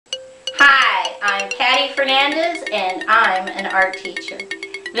Patty Fernandez and I'm an art teacher.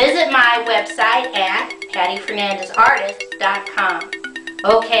 Visit my website at pattyfernandezartist.com.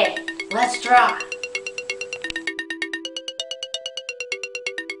 Okay, let's draw.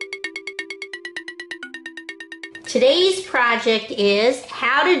 Today's project is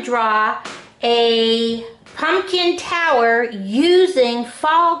how to draw a pumpkin tower using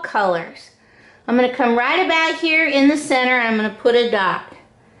fall colors. I'm going to come right about here in the center and I'm going to put a dot.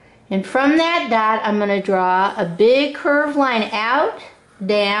 And from that dot I'm going to draw a big curved line out,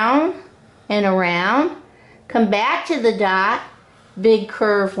 down, and around. Come back to the dot, big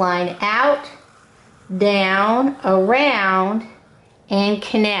curved line out, down, around, and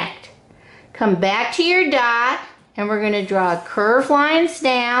connect. Come back to your dot and we're going to draw curved lines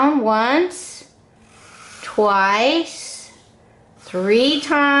down once, twice, 3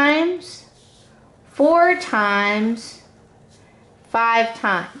 times, 4 times, 5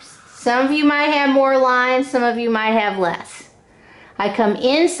 times. Some of you might have more lines, some of you might have less. I come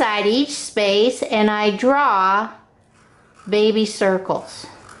inside each space and I draw baby circles.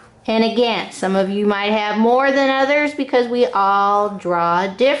 And again, some of you might have more than others because we all draw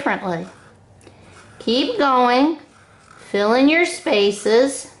differently. Keep going, fill in your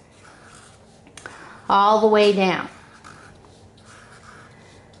spaces all the way down.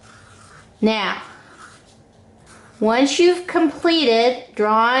 Now, once you've completed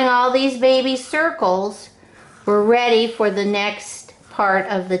drawing all these baby circles, we're ready for the next part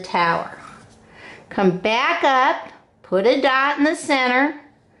of the tower. Come back up, put a dot in the center.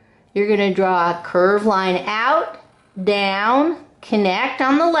 You're going to draw a curved line out, down, connect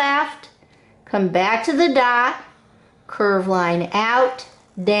on the left. Come back to the dot, curved line out,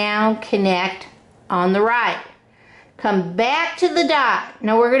 down, connect on the right. Come back to the dot.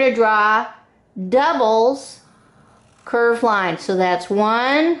 Now we're going to draw doubles curved lines. So that's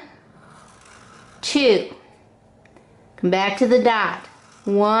 1, 2. Come back to the dot.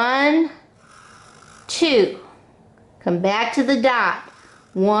 1, 2. Come back to the dot.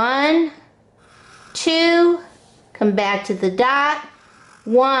 1, 2. Come back to the dot.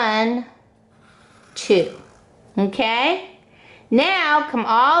 1, 2. Okay? Now come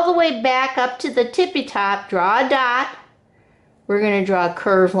all the way back up to the tippy top. Draw a dot. We're going to draw a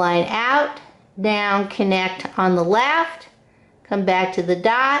curved line out, down, connect on the left. Come back to the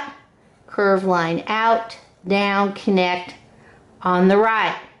dot. Curved line out, down, connect on the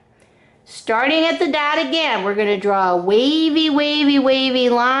right. Starting at the dot again, we're going to draw a wavy, wavy, wavy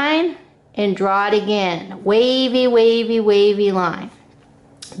line and draw it again. Wavy, wavy, wavy line.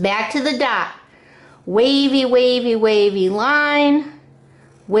 Back to the dot. Wavy, wavy, wavy line.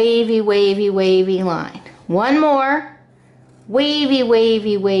 Wavy, wavy, wavy line. One more. Wavy,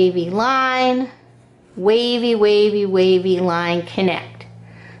 wavy, wavy line. Wavy, wavy, wavy line, connect.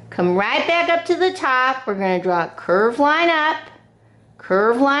 Come right back up to the top. We're going to draw a curved line up,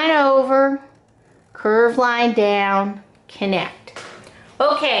 curved line over, curved line down, connect.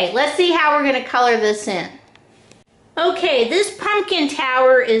 Okay, let's see how we're going to color this in. Okay, this pumpkin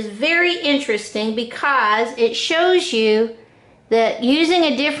tower is very interesting because it shows you that using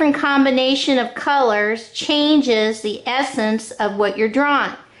a different combination of colors changes the essence of what you're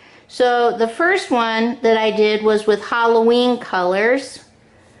drawing. So the first one that I did was with Halloween colors.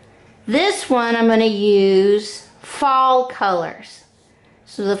 This one I'm going to use fall colors.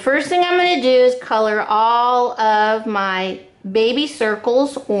 So the first thing I'm going to do is color all of my baby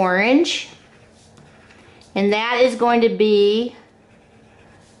circles orange. And that is going to be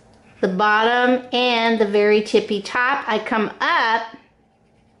the bottom and the very tippy top. I come up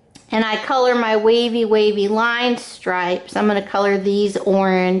and I color my wavy, wavy line stripes. I'm going to color these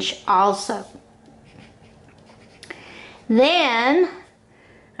orange also. Then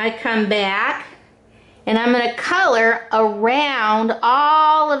I come back and I'm going to color around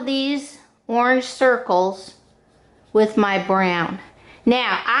all of these orange circles with my brown.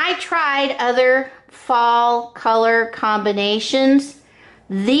 Now, I tried other fall color combinations.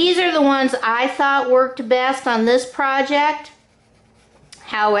 These are the ones I thought worked best on this project.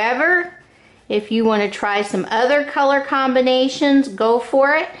 However, if you want to try some other color combinations, go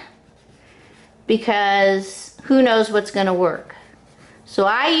for it, because who knows what's going to work. So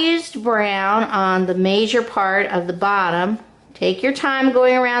I used brown on the major part of the bottom. Take your time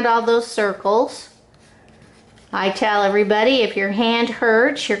going around all those circles. I tell everybody, if your hand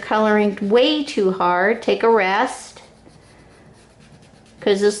hurts, you're coloring way too hard, take a rest,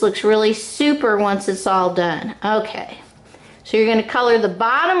 because this looks really super once it's all done. Okay, so you're going to color the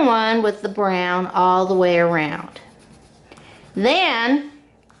bottom one with the brown all the way around. Then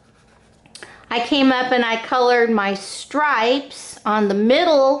I came up and I colored my stripes on the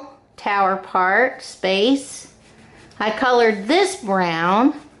middle tower part, space. I colored this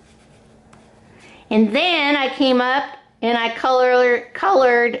brown. And then I came up and I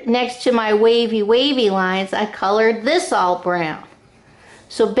colored next to my wavy lines, I colored this all brown.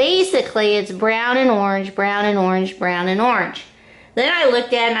 So basically it's brown and orange, brown and orange, brown and orange. Then I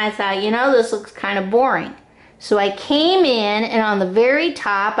looked at it and I thought, you know, this looks kind of boring. So I came in and on the very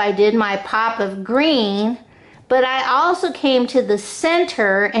top I did my pop of green, but I also came to the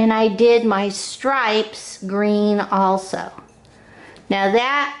center and I did my stripes green also. Now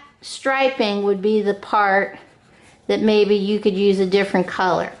that striping would be the part that maybe you could use a different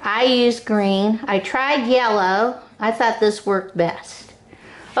color. I used green. I tried yellow. I thought this worked best.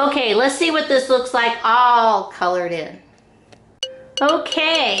 Okay, let's see what this looks like all colored in.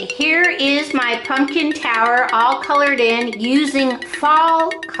 Okay, here is my pumpkin tower all colored in using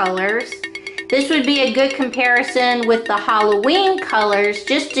fall colors. This would be a good comparison with the Halloween colors,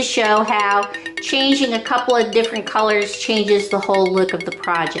 just to show how changing a couple of different colors changes the whole look of the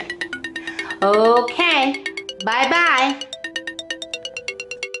project. Okay, bye-bye.